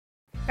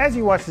As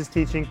you watch this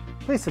teaching,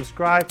 please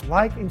subscribe,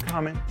 like, and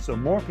comment so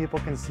more people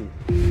can see it.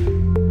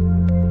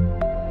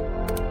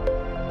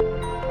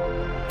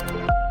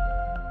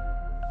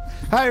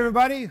 Hi,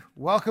 everybody.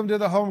 Welcome to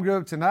the home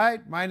group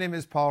tonight. My name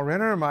is Paul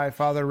Renner. My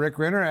father, Rick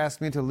Renner, asked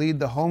me to lead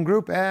the home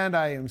group, and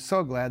I am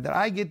so glad that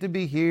I get to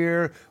be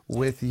here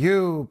with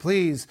you.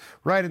 Please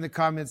write in the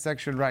comment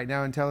section right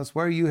now and tell us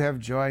where you have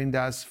joined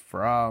us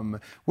from.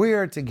 We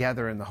are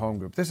together in the home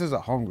group. This is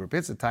a home group.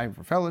 It's a time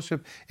for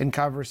fellowship and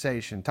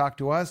conversation. Talk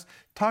to us,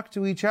 talk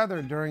to each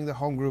other during the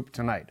home group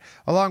tonight.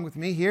 Along with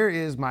me here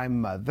is my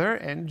mother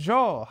and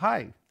Joel.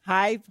 Hi.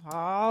 Hi,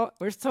 Paul.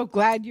 We're so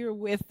glad you're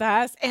with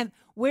us, and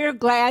we're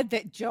glad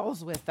that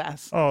Joel's with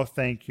us. Oh,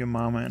 thank you,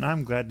 Mama, and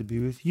I'm glad to be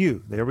with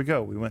you. There we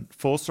go. We went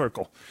full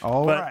circle.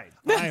 All right.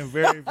 I am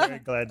very, very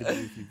glad to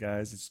be with you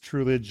guys. It's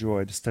truly a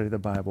joy to study the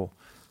Bible.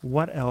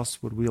 What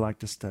else would we like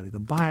to study? The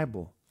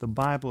Bible. The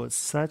Bible is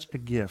such a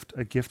gift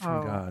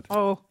from God.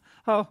 Oh,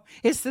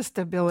 it's the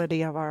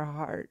stability of our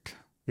heart.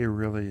 It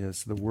really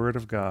is. The Word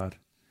of God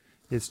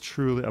is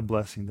truly a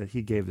blessing that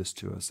He gave this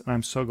to us. And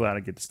I'm so glad I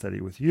get to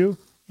study with you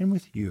and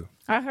with you.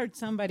 I heard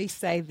somebody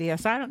say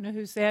this. I don't know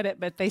who said it,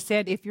 but they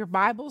said, if your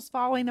Bible's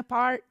falling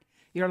apart,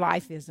 your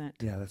life isn't.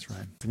 Yeah, that's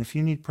right. And if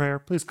you need prayer,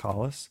 please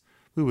call us.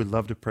 We would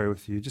love to pray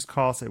with you. Just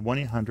call us at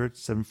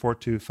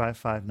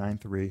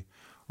 1-800-742-5593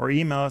 or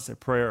email us at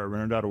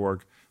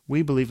prayer@renner.org.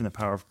 We believe in the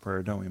power of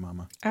prayer, don't we,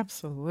 Mama?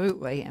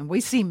 Absolutely. And we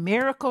see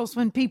miracles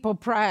when people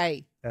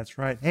pray. That's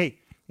right. Hey,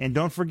 and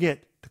don't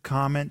forget to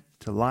comment,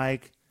 to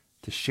like,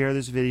 to share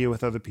this video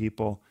with other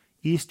people.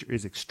 Easter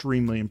is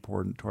extremely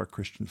important to our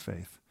Christian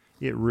faith.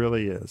 It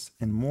really is.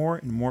 And more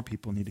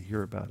people need to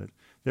hear about it.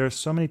 There are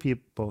so many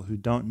people who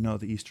don't know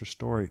the Easter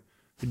story,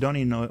 who don't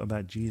even know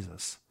about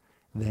Jesus.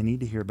 They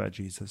need to hear about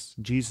Jesus.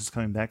 Jesus is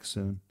coming back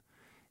soon,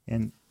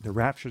 and the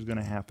rapture is going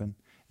to happen.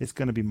 It's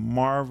going to be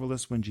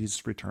marvelous when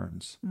Jesus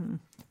returns. And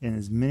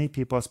as many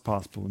people as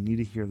possible need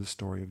to hear the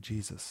story of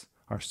Jesus,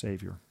 our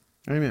Savior.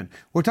 Amen.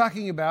 We're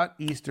talking about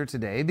Easter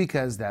today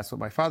because that's what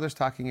my father's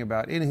talking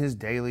about in his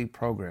daily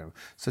program.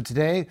 So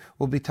today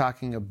we'll be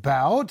talking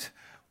about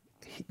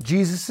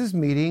Jesus'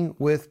 meeting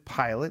with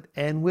Pilate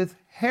and with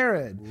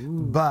Herod.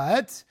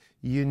 But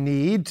you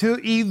need to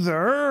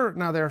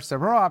now there are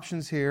several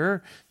options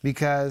here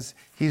because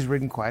he's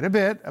written quite a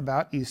bit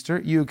about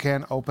Easter. You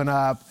can open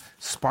up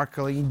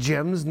Sparkling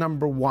Gems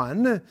number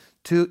 1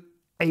 to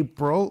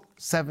April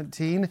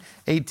 17,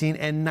 18,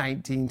 and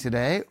 19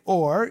 today,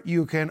 or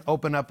you can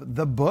open up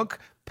the book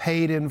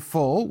Paid in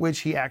Full, which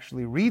he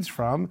actually reads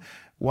from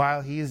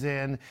while he's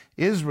in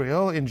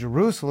Israel, in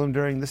Jerusalem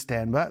during the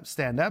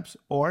stand-ups,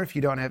 or if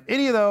you don't have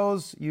any of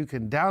those, you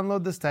can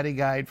download the study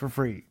guide for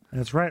free.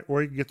 That's right,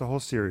 or you can get the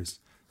whole series.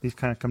 These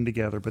kind of come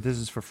together, but this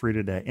is for free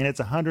today, and it's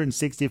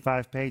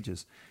 165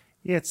 pages.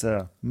 It's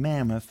a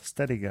mammoth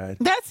study guide.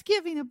 That's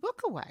giving a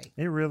book away.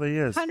 It really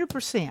is.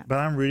 100%. But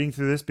I'm reading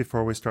through this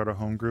before we start our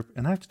home group,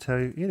 and I have to tell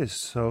you, it is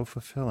so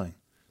fulfilling.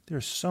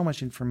 There's so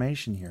much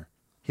information here.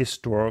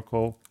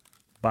 Historical,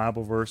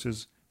 Bible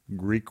verses,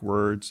 Greek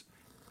words,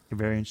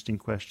 very interesting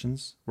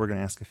questions. We're going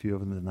to ask a few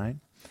of them tonight.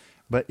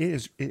 But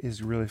it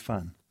is really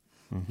fun.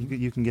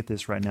 You can get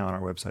this right now on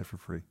our website for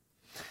free.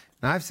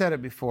 Now, I've said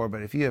it before,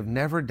 but if you have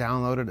never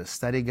downloaded a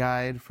study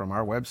guide from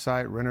our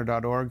website,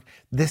 renner.org,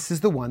 this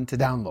is the one to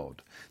download.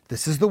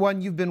 This is the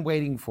one you've been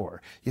waiting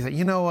for. You think,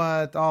 you know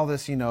what, all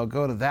this,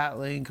 go to that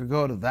link or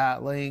go to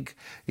that link,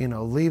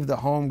 leave the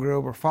home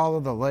group or follow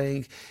the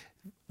link.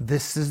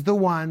 This is the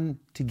one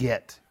to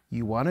get.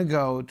 You want to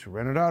go to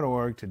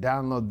renner.org to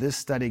download this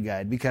study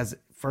guide because,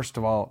 first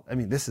of all,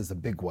 this is a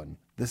big one.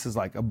 This is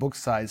like a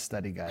book-sized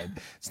study guide.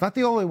 It's not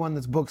the only one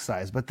that's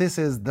book-sized, but this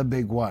is the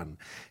big one.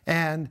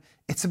 And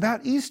it's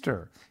about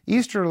Easter.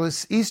 Easter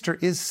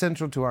is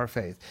central to our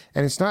faith.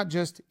 And it's not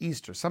just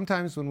Easter.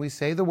 Sometimes when we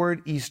say the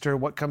word Easter,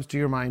 what comes to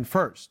your mind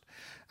first?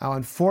 Now,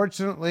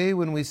 unfortunately,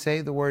 when we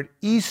say the word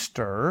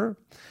Easter,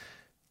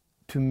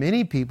 to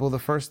many people, the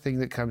first thing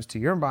that comes to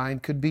your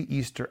mind could be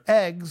Easter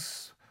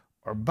eggs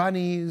or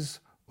bunnies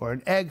or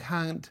an egg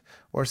hunt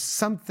or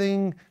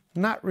something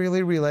not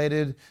really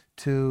related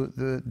to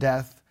the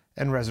death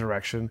and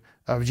resurrection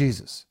of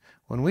Jesus.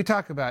 When we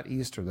talk about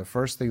Easter, the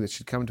first thing that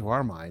should come to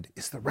our mind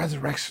is the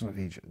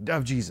resurrection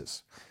of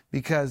Jesus.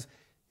 Because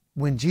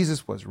when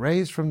Jesus was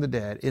raised from the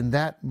dead, in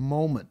that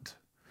moment,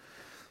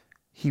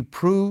 he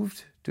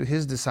proved to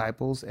his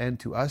disciples and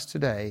to us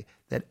today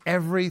that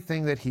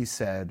everything that he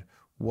said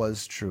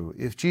was true.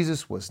 If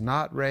Jesus was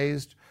not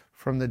raised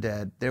from the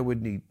dead, there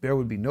would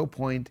be no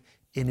point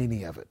in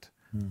any of it.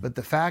 But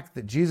the fact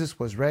that Jesus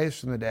was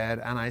raised from the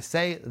dead, and I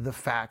say the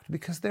fact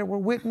because there were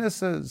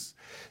witnesses.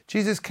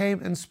 Jesus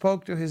came and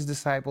spoke to his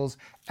disciples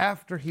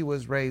after he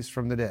was raised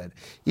from the dead.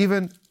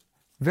 Even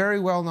very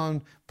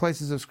well-known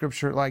places of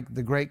Scripture like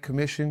the Great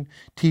Commission,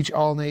 teach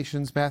all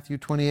nations, Matthew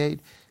 28.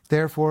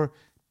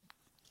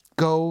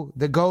 Go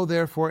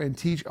therefore and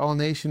teach all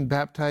nations,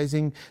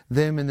 baptizing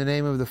them in the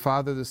name of the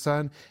Father, the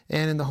Son,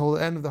 and in the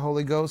of the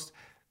Holy Ghost.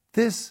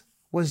 This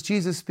was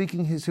Jesus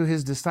speaking to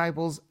his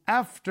disciples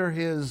after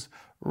his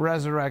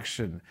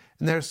resurrection.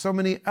 And there are so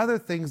many other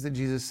things that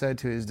Jesus said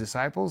to his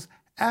disciples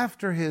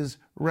after his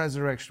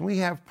resurrection. We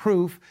have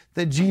proof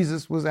that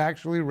Jesus was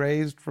actually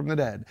raised from the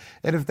dead.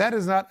 And if that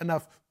is not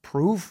enough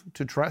proof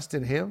to trust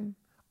in him,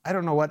 I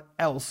don't know what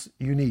else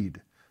you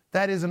need.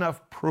 That is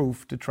enough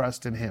proof to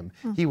trust in him.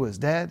 He was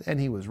dead and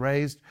he was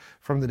raised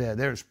from the dead.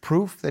 There's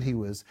proof that he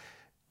was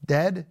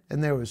dead,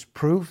 and there was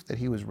proof that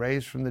he was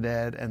raised from the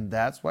dead, and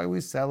that's why we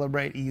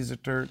celebrate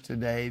Easter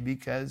today,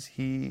 because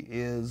he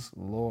is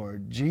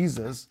Lord.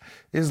 Jesus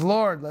is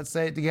Lord. Let's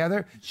say it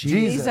together.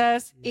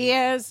 Jesus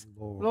is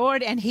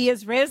Lord, and he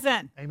is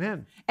risen.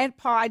 Amen. And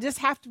Paul, I just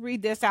have to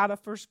read this out of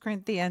 1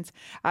 Corinthians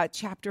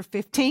chapter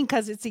 15,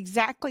 because it's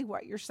exactly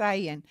what you're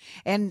saying.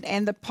 And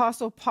the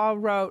Apostle Paul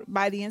wrote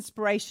by the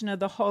inspiration of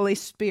the Holy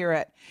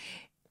Spirit,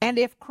 "And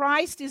if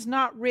Christ is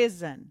not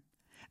risen,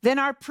 then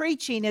our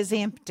preaching is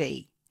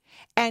empty,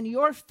 and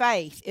your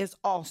faith is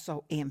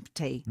also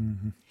empty."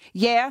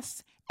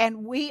 Yes,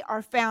 and we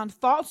are found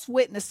false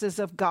witnesses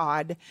of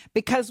God,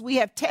 because we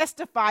have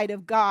testified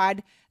of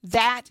God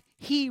that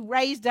he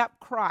raised up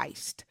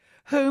Christ,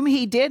 whom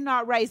he did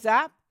not raise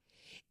up,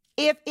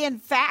 if in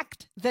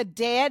fact the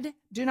dead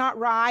do not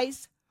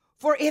rise.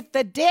 For if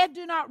the dead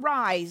do not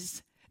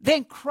rise,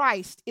 then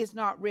Christ is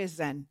not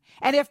risen.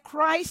 And if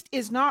Christ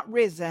is not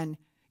risen,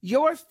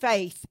 your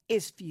faith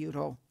is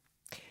futile.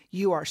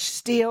 You are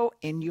still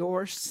in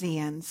your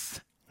sins.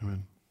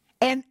 Amen.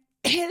 And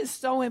it is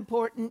so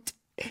important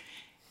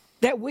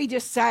that we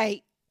just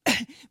say,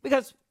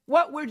 because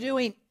what we're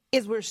doing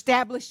is we're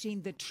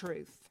establishing the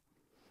truth.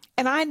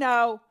 And I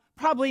know,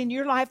 probably in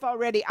your life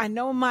already, I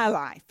know in my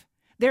life,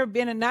 there have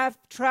been enough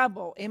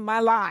trouble in my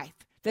life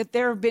that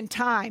there have been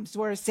times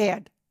where I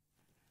said,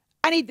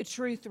 I need the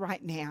truth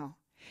right now.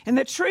 And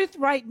the truth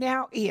right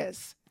now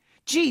is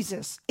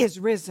Jesus is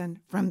risen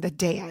from the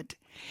dead.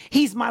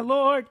 He's my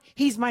Lord.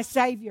 He's my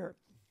Savior.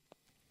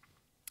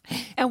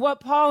 And what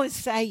Paul is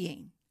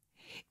saying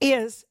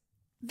is,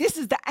 this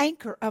is the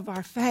anchor of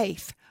our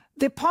faith.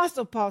 The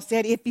Apostle Paul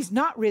said, if he's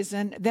not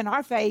risen, then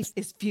our faith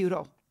is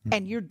futile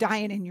and you're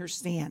dying in your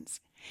sins.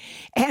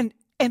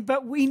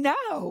 But we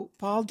know,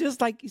 Paul,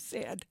 just like you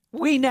said,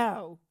 we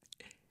know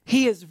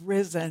he is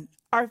risen.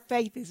 Our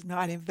faith is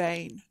not in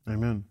vain.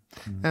 Amen.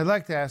 And I'd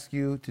like to ask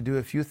you to do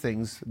a few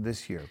things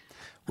this year.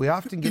 We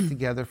often get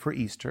together for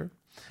Easter.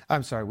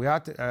 We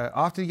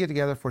often get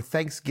together for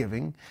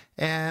Thanksgiving,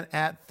 and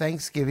at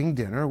Thanksgiving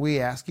dinner, we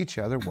ask each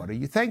other, what are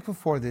you thankful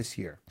for this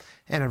year?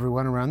 And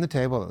everyone around the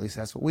table, at least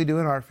that's what we do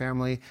in our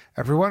family,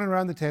 everyone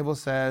around the table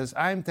says,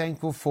 I'm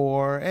thankful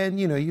for, and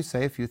you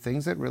say a few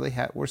things that really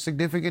were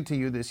significant to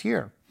you this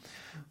year.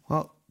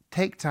 Well,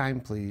 take time,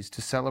 please,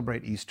 to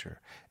celebrate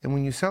Easter. And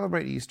when you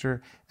celebrate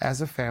Easter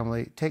as a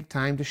family, take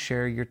time to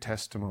share your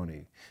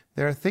testimony.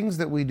 There are things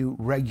that we do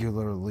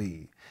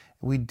regularly.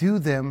 We do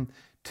them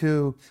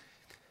to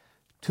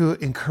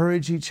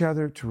encourage each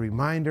other, to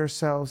remind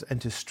ourselves,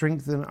 and to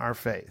strengthen our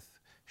faith.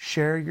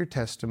 Share your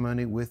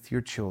testimony with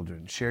your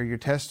children. Share your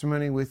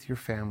testimony with your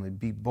family.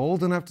 Be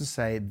bold enough to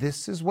say,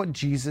 this is what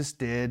Jesus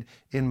did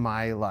in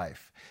my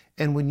life.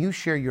 And when you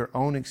share your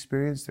own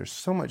experience, there's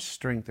so much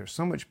strength, there's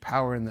so much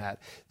power in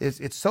that.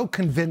 It's so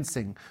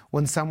convincing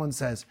when someone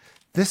says,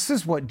 this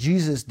is what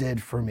Jesus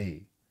did for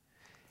me.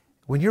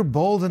 When you're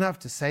bold enough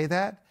to say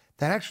that,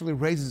 that actually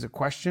raises a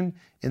question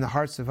in the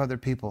hearts of other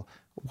people.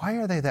 Why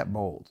are they that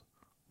bold?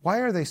 Why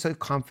are they so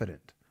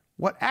confident?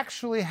 What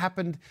actually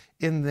happened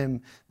in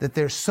them that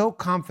they're so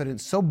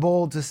confident, so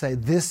bold to say,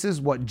 this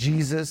is what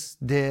Jesus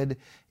did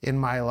in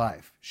my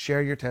life?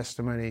 Share your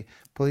testimony.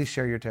 Please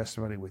share your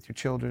testimony with your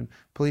children.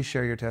 Please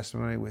share your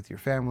testimony with your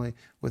family,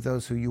 with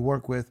those who you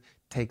work with.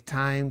 Take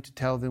time to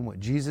tell them what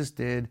Jesus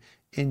did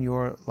in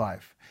your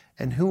life.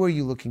 And who are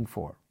you looking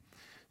for?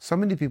 So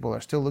many people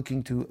are still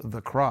looking to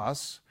the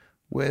cross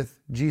with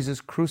Jesus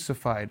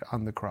crucified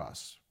on the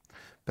cross.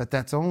 But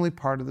that's only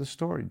part of the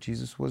story.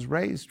 Jesus was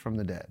raised from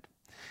the dead.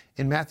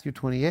 In Matthew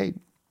 28,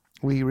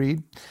 we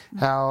read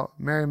how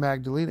Mary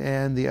Magdalene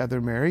and the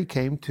other Mary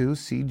came to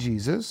see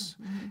Jesus.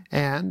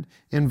 And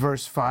in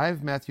verse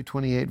 5, Matthew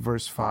 28,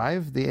 verse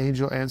 5, the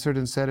angel answered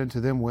and said unto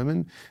them,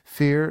 Women,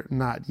 fear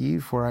not ye,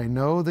 for I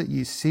know that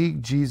ye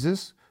seek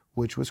Jesus,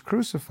 which was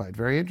crucified.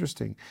 Very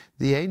interesting.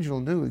 The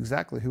angel knew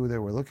exactly who they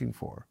were looking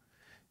for.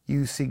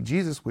 You seek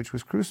Jesus, which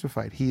was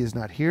crucified. He is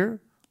not here,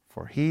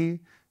 for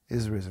he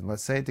is risen.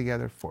 Let's say it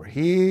together. For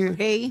he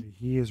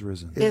is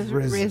risen. Is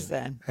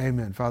risen.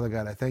 Amen. Father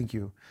God, I thank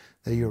you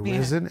that you're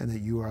risen and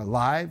that you are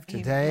alive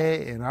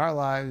today in our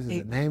lives in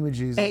the name of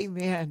Jesus.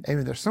 Amen.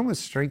 Amen. There's so much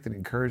strength and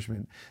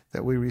encouragement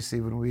that we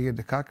receive when we get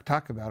to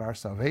talk about our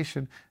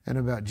salvation and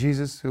about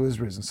Jesus who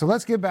is risen. So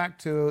let's get back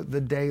to the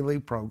daily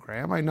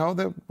program. I know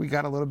that we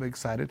got a little bit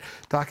excited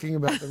talking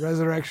about the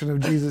resurrection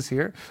of Jesus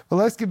here, but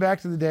let's get back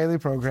to the daily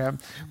program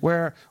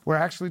where we're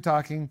actually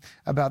talking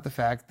about the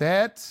fact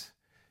that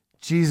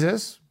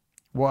Jesus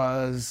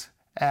was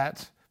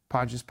at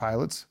Pontius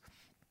Pilate's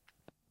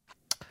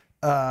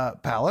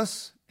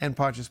palace, and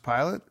Pontius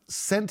Pilate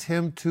sent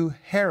him to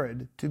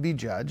Herod to be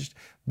judged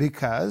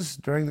because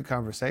during the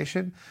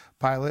conversation,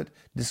 Pilate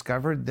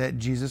discovered that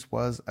Jesus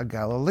was a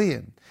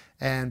Galilean.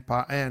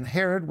 And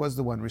Herod was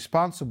the one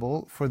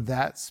responsible for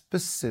that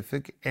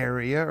specific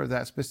area or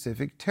that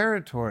specific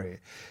territory.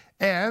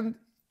 And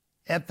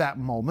at that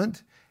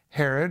moment,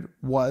 Herod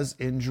was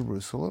in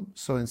Jerusalem.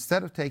 So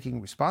instead of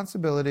taking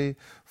responsibility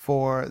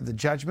for the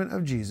judgment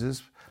of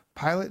Jesus,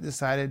 Pilate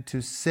decided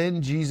to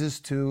send Jesus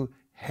to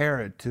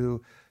Herod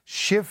to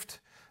shift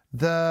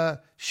the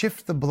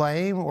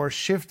blame or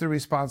shift the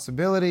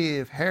responsibility.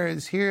 If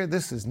Herod's here,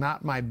 this is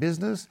not my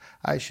business.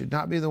 I should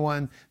not be the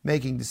one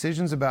making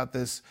decisions about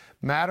this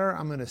matter.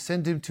 I'm going to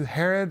send him to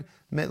Herod,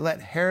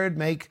 let Herod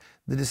make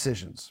the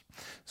decisions.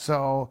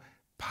 So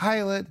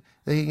Pilate,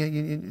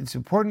 it's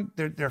important,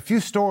 there are a few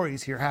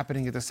stories here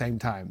happening at the same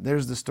time.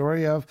 There's the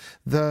story of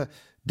the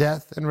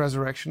death and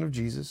resurrection of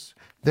Jesus.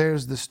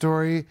 There's the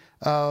story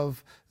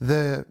of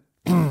the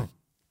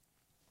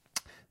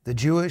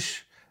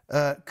Jewish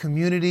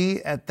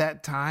community at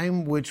that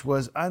time, which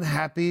was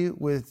unhappy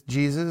with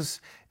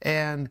Jesus,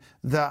 and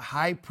the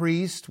high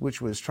priest,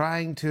 which was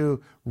trying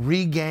to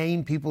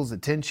regain people's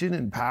attention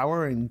and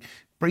power and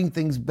bring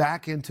things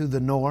back into the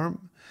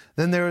norm.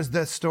 Then there was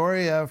the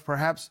story of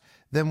perhaps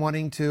them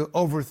wanting to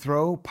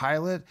overthrow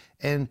Pilate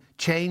and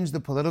change the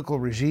political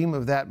regime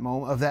of that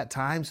moment, of that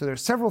time. So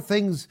there's several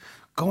things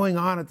going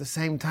on at the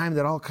same time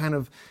that all kind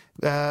of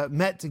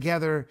met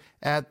together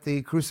at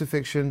the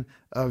crucifixion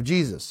of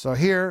Jesus. So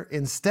here,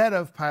 instead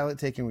of Pilate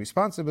taking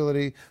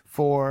responsibility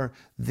for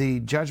the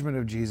judgment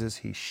of Jesus,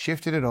 he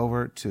shifted it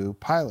over to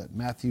Pilate.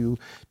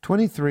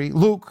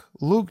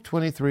 Luke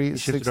 23.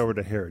 Shifted over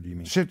to Herod, you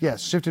mean?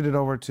 Shifted it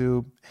over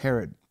to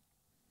Herod.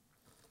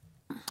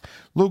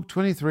 Luke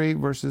 23,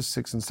 verses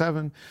 6 and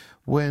 7.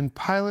 When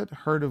Pilate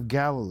heard of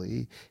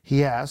Galilee,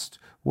 he asked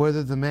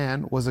whether the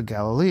man was a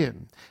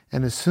Galilean.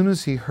 And as soon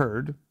as he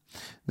heard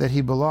that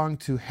he belonged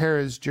to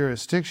Herod's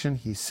jurisdiction,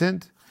 he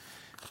sent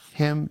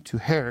him to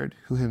Herod,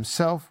 who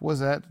himself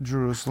was at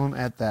Jerusalem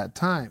at that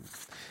time.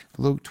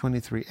 Luke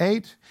 23,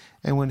 8.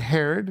 And when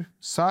Herod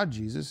saw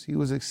Jesus, he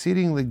was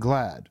exceedingly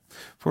glad,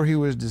 for he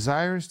was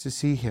desirous to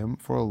see him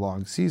for a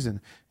long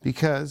season,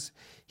 because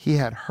he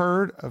had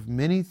heard of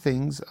many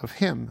things of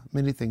him,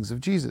 many things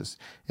of Jesus,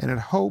 and had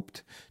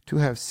hoped to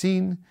have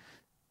seen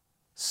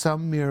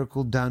some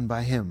miracle done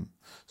by him.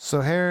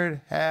 So Herod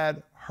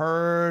had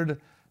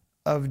heard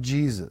of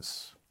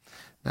Jesus.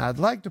 Now, I'd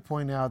like to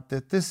point out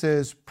that this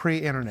is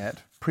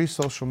pre-internet,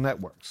 pre-social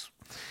networks.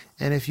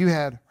 And if you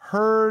had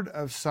heard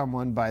of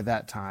someone by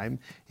that time,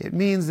 it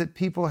means that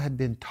people had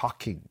been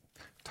talking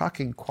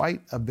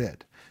quite a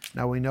bit.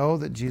 Now, we know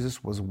that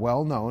Jesus was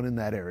well known in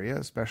that area,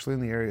 especially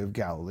in the area of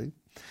Galilee.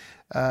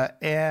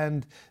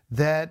 And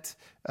that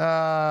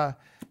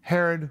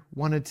Herod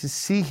wanted to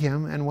see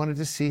him and wanted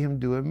to see him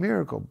do a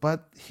miracle.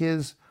 But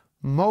his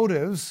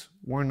motives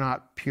were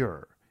not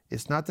pure.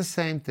 It's not the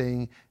same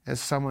thing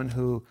as someone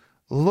who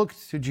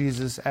looked to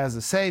Jesus as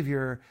a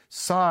Savior,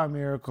 saw a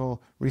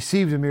miracle,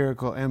 received a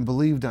miracle, and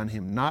believed on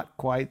him. Not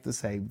quite the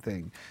same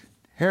thing.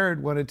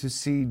 Herod wanted to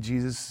see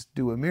Jesus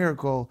do a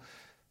miracle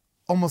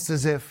almost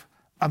as if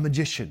a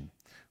magician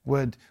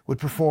would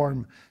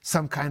perform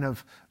some kind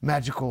of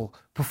magical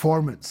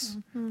performance.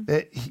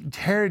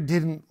 Herod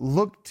didn't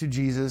look to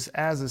Jesus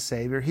as a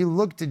Savior. He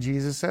looked to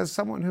Jesus as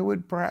someone who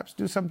would perhaps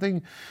do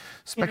something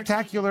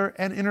spectacular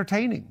and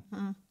entertaining.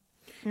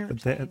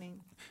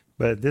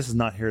 But this is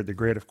not Herod the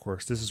Great, of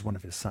course. This is one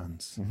of his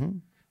sons.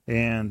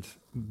 And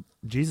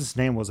Jesus'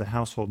 name was a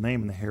household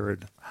name in the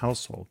Herod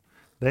household.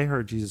 They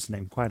heard Jesus'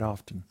 name quite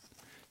often.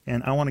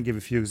 And I want to give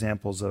a few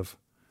examples of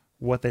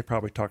what they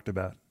probably talked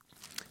about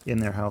in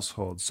their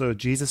household. So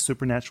Jesus'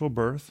 supernatural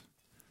birth,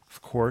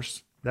 of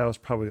course, that was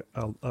probably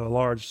a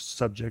large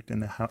subject in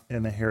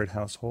the Herod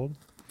household.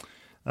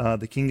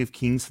 The King of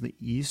Kings from the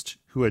East,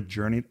 who had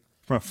journeyed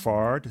from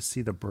afar to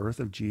see the birth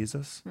of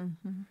Jesus.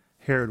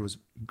 Herod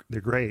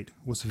the Great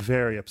was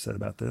very upset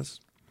about this.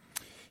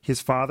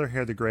 His father,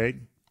 Herod the Great,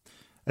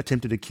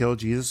 attempted to kill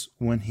Jesus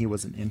when he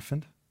was an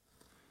infant.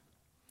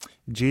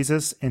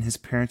 Jesus and his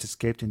parents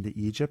escaped into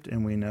Egypt,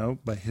 and we know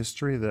by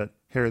history that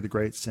Herod the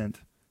Great sent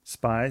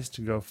spies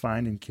to go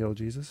find and kill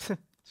Jesus.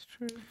 It's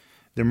true.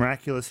 The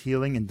miraculous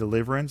healing and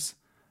deliverance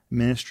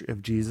ministry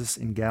of Jesus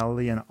in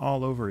Galilee and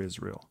all over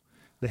Israel.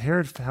 The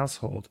Herod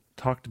household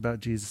talked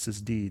about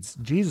Jesus' deeds.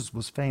 Jesus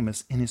was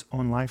famous in his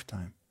own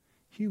lifetime.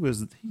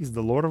 He's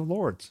the Lord of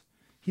Lords.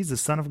 He's the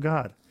Son of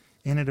God.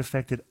 And it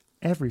affected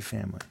every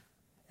family.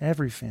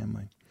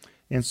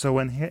 And so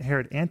when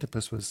Herod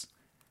Antipas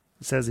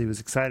says he was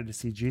excited to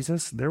see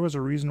Jesus, there was a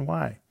reason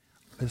why.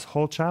 His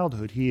whole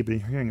childhood, he had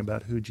been hearing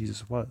about who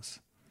Jesus was.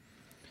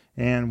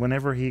 And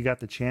whenever he got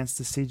the chance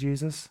to see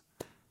Jesus,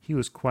 he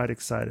was quite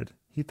excited.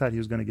 He thought he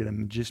was going to get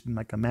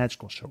like a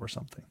magical show or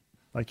something,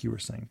 like you were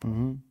saying,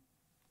 Paul.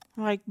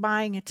 Like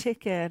buying a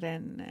ticket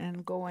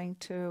and going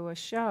to a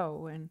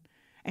show and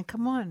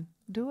come on,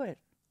 do it.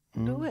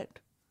 Do it.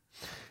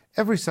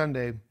 Every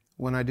Sunday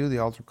when I do the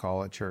altar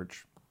call at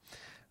church,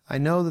 I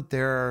know that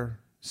there are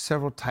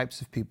several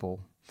types of people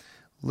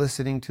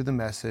listening to the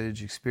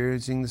message,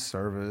 experiencing the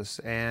service,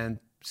 and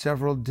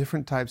several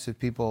different types of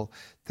people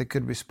that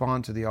could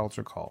respond to the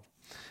altar call.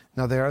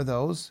 Now, there are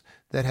those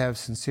that have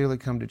sincerely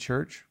come to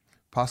church,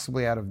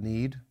 possibly out of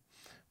need,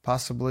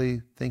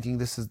 possibly thinking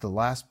this is the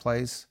last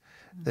place.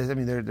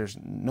 There's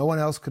no one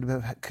else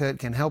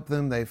can help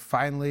them. They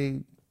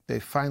finally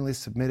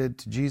submitted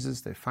to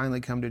Jesus. They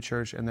finally come to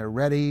church, and they're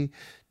ready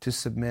to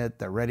submit.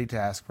 They're ready to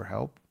ask for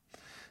help.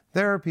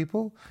 There are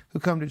people who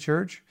come to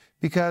church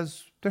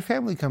because their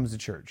family comes to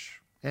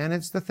church, and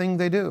it's the thing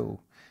they do.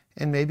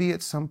 And maybe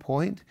at some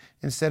point,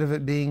 instead of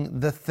it being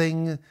the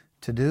thing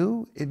to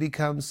do, it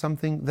becomes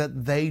something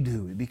that they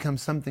do. It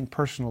becomes something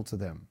personal to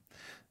them.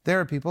 There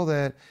are people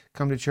that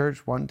come to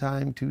church 1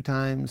 time, 2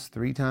 times,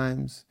 3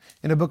 times.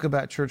 In a book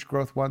about church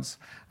growth once,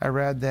 I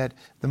read that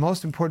the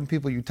most important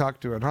people you talk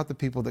to are not the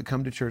people that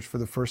come to church for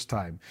the first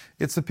time.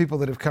 It's the people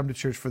that have come to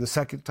church for the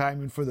second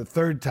time and for the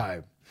third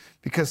time.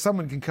 Because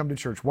someone can come to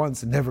church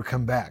once and never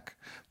come back.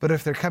 But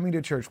if they're coming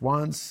to church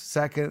once,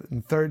 second,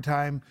 and third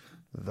time,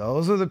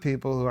 those are the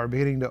people who are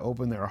beginning to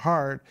open their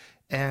heart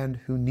and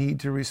who need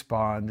to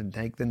respond and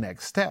take the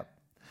next step.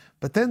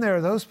 But then there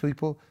are those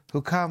people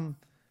who come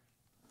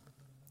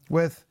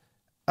with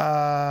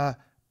a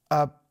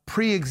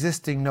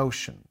pre-existing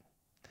notion.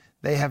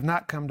 They have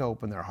not come to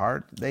open their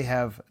heart. They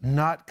have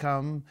not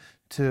come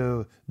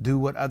to do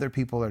what other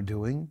people are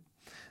doing.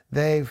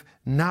 They've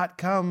not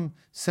come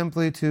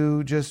simply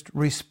to just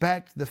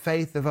respect the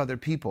faith of other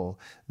people.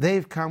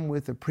 They've come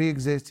with a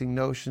pre-existing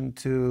notion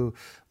to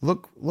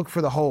look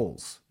for the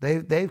holes.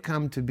 They've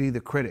come to be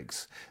the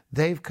critics.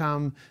 They've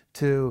come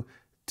to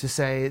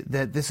say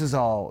that this is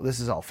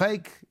all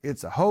fake,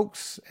 it's a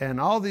hoax, and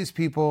all these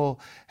people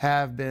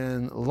have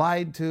been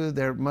lied to.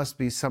 There must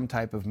be some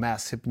type of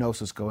mass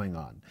hypnosis going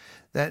on.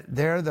 That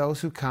there are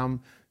those who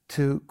come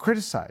to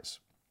criticize.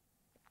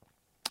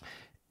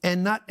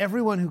 And not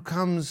everyone who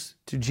comes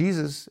to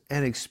Jesus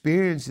and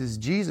experiences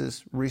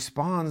Jesus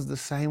responds the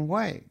same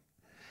way.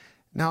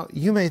 Now,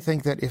 you may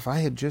think that if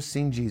I had just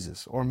seen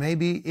Jesus, or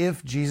maybe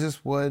if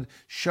Jesus would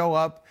show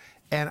up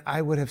and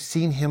I would have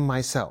seen him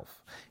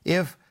myself,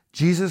 if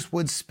Jesus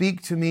would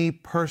speak to me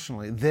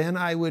personally, then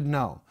I would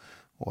know.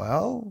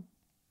 Well,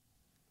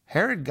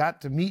 Herod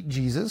got to meet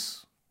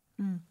Jesus.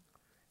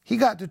 He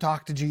got to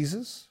talk to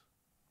Jesus.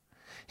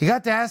 He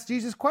got to ask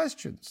Jesus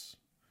questions.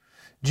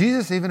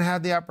 Jesus even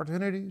had the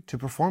opportunity to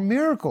perform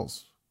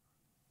miracles.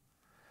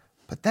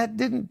 But that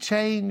didn't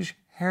change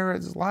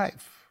Herod's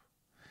life.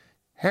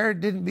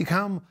 Herod didn't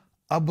become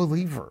a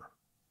believer.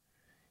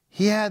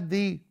 He had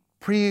the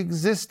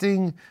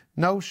pre-existing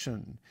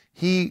notion.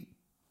 He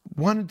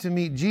wanted to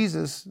meet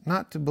Jesus,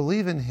 not to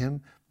believe in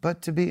him,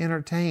 but to be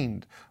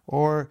entertained,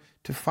 or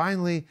to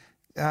finally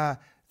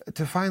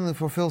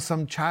fulfill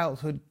some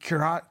childhood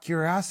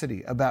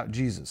curiosity about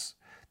Jesus.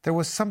 There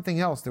was something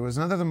else. There was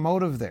another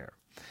motive there.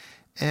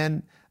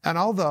 And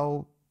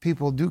although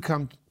people do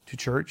come to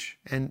church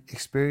and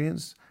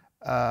experience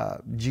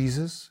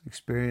Jesus,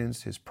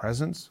 experience his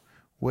presence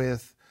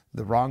with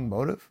the wrong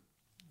motive,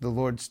 the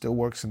Lord still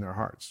works in their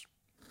hearts.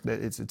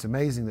 It's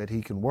amazing that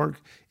he can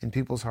work in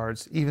people's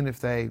hearts, even if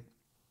they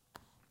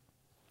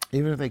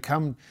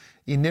come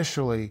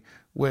initially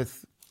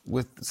with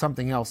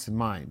something else in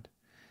mind.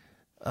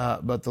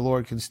 But the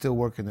Lord can still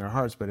work in their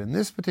hearts. But in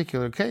this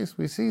particular case,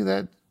 we see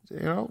that,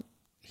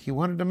 he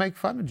wanted to make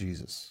fun of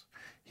Jesus.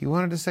 He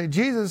wanted to say,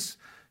 Jesus,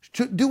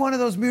 do one of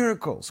those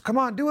miracles. Come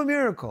on, do a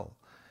miracle.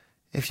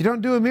 If you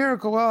don't do a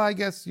miracle, well, I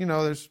guess,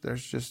 there's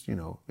just,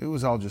 it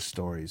was all just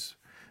stories.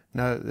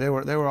 No, they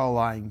were all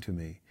lying to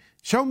me.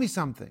 Show me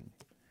something.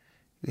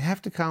 You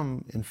have to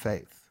come in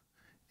faith.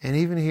 And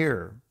even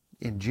here,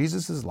 in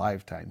Jesus'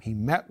 lifetime, he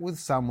met with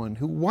someone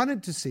who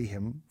wanted to see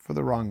him for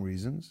the wrong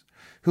reasons,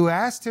 who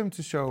asked him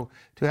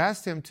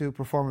to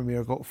perform a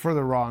miracle for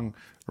the wrong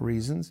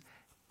reasons.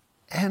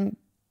 And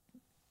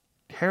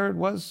Herod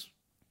was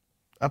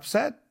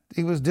upset.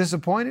 He was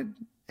disappointed,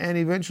 and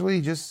eventually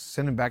he just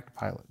sent him back to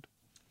Pilate.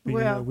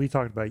 Well, we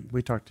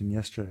talked in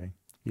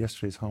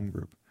yesterday's home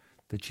group,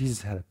 that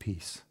Jesus had a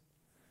peace.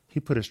 He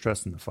put his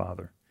trust in the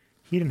Father.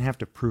 He didn't have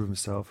to prove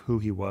himself who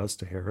he was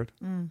to Herod.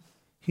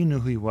 He knew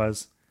who he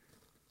was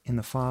in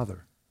the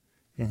Father,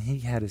 and he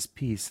had his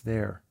peace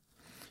there.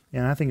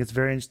 And I think it's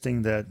very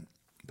interesting that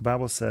the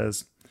Bible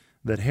says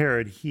that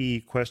Herod,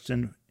 he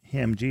questioned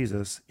him,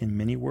 Jesus, in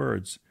many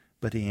words,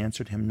 but he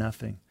answered him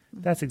nothing.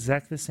 That's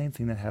exactly the same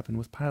thing that happened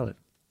with Pilate.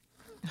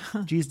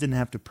 Jesus didn't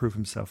have to prove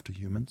himself to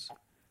humans.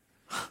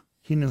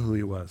 He knew who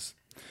he was.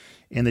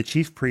 And the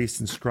chief priests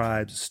and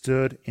scribes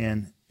stood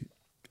and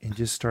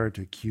just started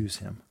to accuse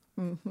him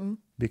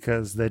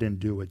because they didn't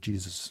do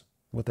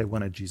what they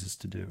wanted Jesus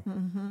to do.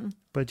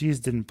 But Jesus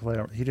didn't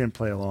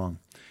play along.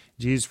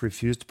 Jesus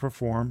refused to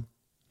perform,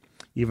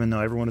 even though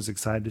everyone was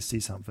excited to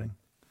see something.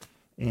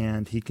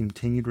 And he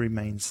continued to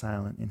remain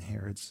silent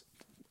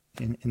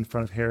in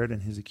front of Herod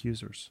and his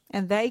accusers.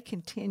 And they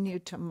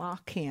continued to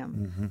mock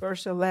him.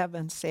 Verse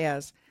 11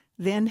 says,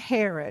 Then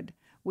Herod,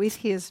 with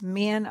his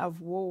men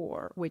of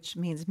war, which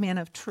means men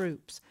of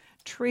troops,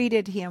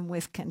 treated him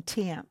with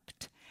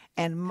contempt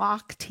and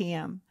mocked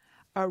him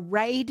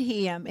arrayed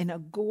him in a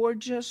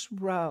gorgeous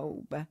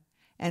robe,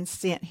 and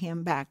sent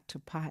him back to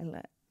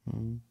Pilate.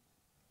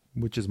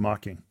 Which is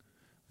mocking.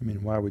 I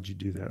mean, why would you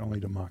do that? Only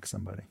to mock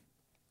somebody.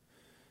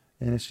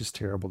 And it's just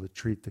terrible to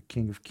treat the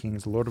King of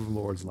Kings, Lord of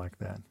Lords like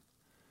that.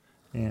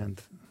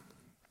 And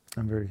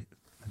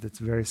it's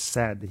very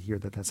sad to hear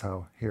that that's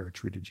how Herod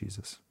treated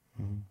Jesus.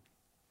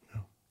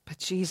 But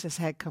Jesus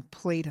had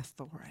complete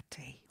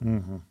authority.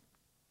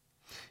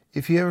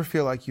 If you ever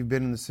feel like you've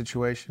been in the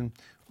situation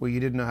where you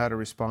didn't know how to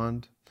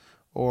respond,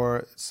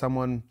 or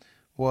someone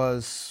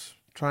was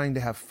trying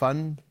to have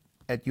fun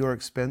at your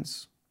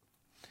expense,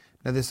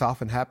 now this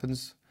often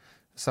happens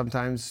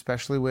sometimes,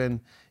 especially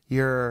when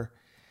you're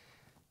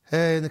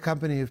in the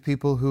company of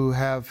people who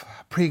have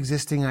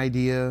pre-existing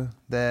idea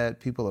that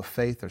people of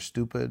faith are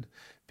stupid,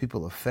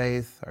 people of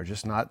faith are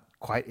just not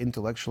quite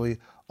intellectually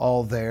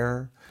all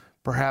there.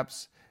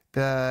 Perhaps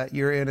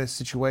you're in a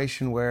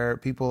situation where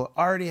people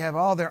already have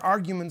all their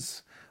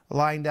arguments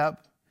lined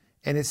up,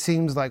 and it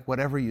seems like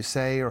whatever you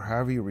say or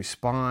however you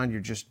respond,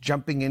 you're just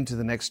jumping into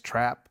the next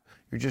trap.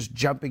 You're just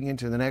jumping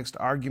into the next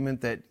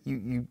argument that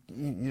you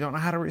don't know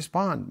how to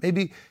respond.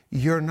 Maybe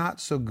you're not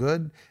so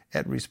good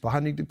at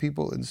responding to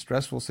people in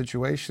stressful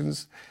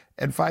situations,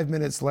 and 5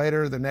 minutes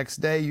later, the next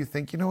day, you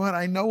think, you know what,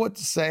 I know what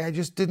to say. I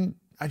just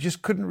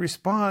couldn't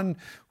respond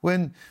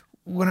when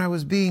I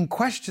was being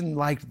questioned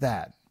like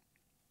that.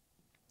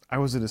 I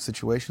was in a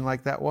situation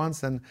like that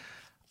once, and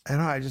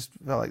I just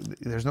felt like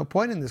there's no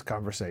point in this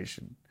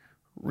conversation.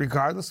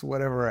 Regardless of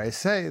whatever I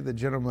say, the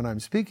gentleman I'm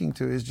speaking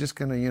to is just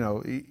going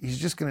to, he's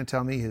just going to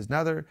tell me his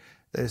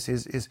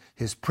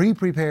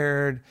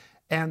pre-prepared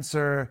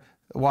answer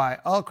why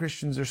all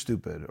Christians are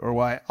stupid or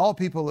why all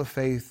people of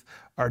faith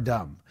are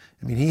dumb.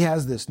 I mean, he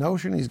has this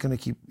notion. He's going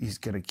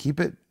to keep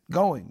it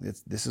going.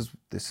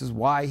 This is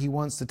why he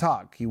wants to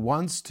talk. He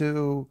wants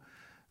to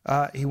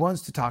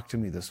talk to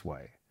me this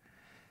way,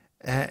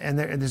 and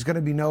there's going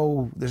to be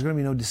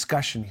no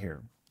discussion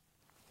here.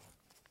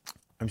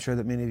 I'm sure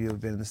that many of you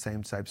have been in the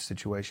same type of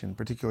situation,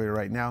 particularly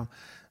right now.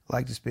 I'd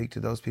like to speak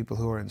to those people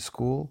who are in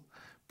school.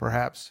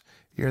 Perhaps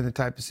you're in the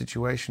type of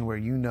situation where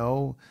you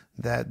know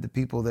that the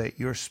people that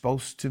you're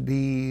supposed to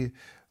be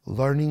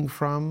learning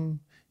from,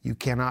 you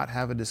cannot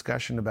have a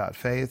discussion about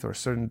faith or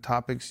certain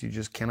topics you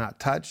just cannot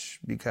touch,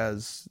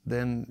 because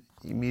then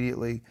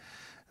immediately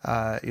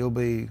you'll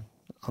be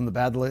on the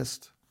bad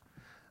list.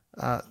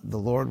 The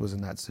Lord was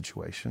in that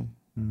situation.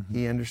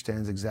 He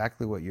understands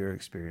exactly what you're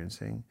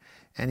experiencing,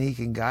 and he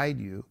can guide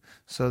you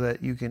so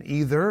that you can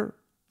either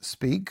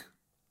speak.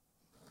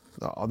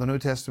 The New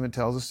Testament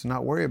tells us to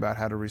not worry about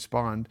how to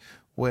respond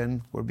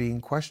when we're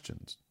being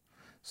questioned.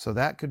 So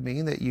that could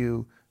mean that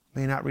you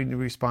may not really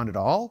respond at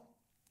all,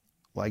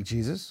 like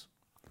Jesus,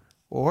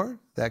 or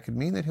that could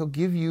mean that he'll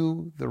give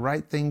you the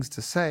right things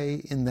to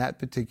say in that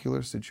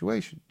particular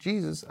situation.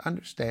 Jesus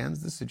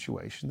understands the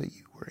situation that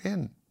you were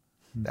in.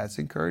 That's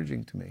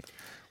encouraging to me.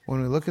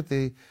 When we look at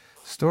the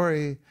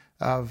story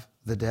of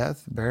the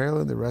death, burial,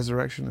 and the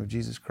resurrection of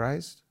Jesus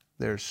Christ,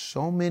 there's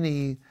so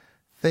many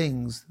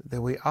things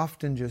that we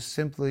often just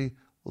simply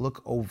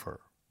look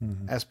over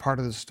as part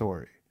of the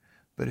story.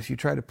 But if you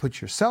try to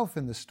put yourself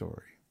in the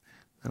story,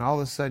 then all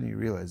of a sudden you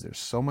realize there's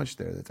so much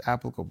there that's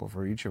applicable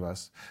for each of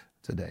us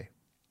today.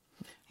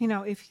 You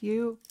know, if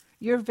your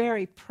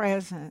very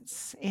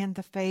presence in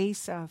the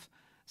face of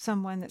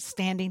someone that's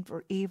standing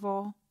for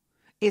evil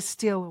is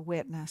still a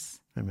witness.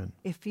 Amen.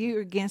 If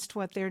you're against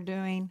what they're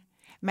doing,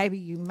 maybe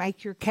you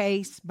make your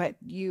case, but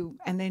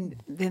then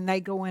they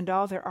go into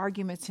all their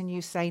arguments and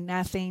you say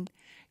nothing.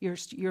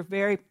 Your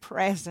very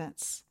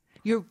presence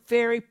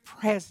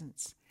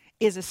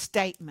is a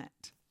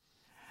statement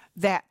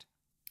that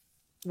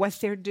what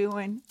they're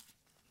doing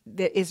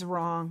that is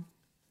wrong,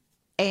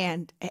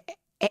 and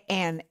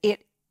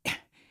it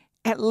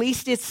at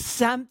least it's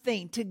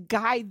something to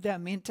guide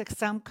them into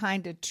some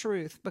kind of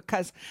truth,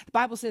 because the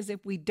Bible says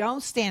if we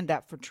don't stand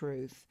up for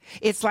truth,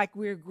 it's like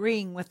we're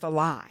agreeing with a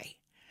lie.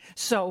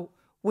 So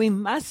we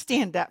must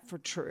stand up for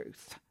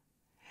truth,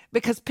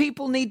 because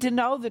people need to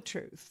know the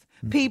truth.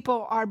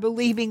 People are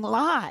believing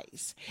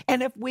lies.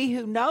 And if we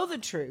who know the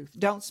truth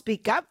don't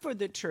speak up for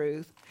the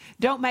truth,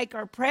 don't make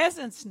our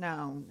presence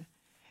known,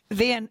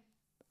 then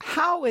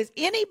how is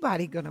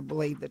anybody going to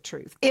believe the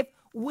truth if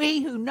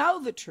we who know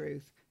the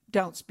truth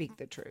don't speak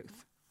the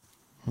truth?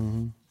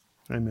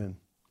 Amen.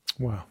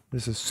 Wow,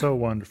 this is so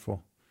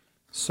wonderful.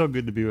 So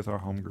good to be with our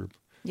home group.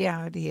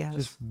 Yeah, it is.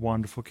 Just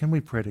wonderful. Can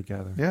we pray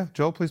together? Yeah,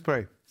 Joel, please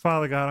pray.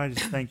 Father God, I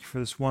just thank you for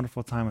this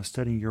wonderful time of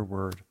studying your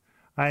word.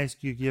 I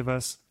ask you to give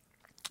us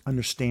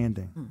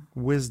understanding,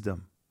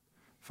 wisdom.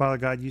 Father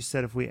God, you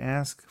said if we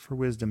ask for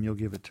wisdom, you'll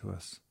give it to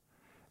us.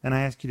 And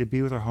I ask you to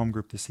be with our home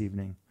group this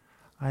evening.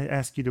 I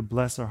ask you to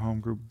bless our home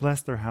group,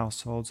 bless their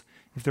households.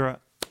 If there are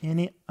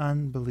any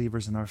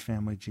unbelievers in our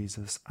family,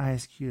 Jesus, I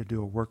ask you to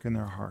do a work in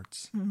their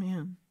hearts.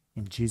 Amen.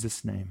 In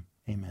Jesus' name,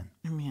 amen.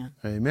 Amen.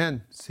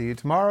 Amen. See you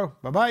tomorrow.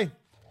 Bye-bye.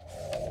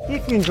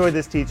 If you enjoyed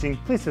this teaching,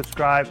 please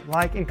subscribe,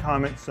 like, and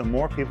comment so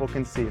more people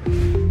can see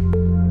it.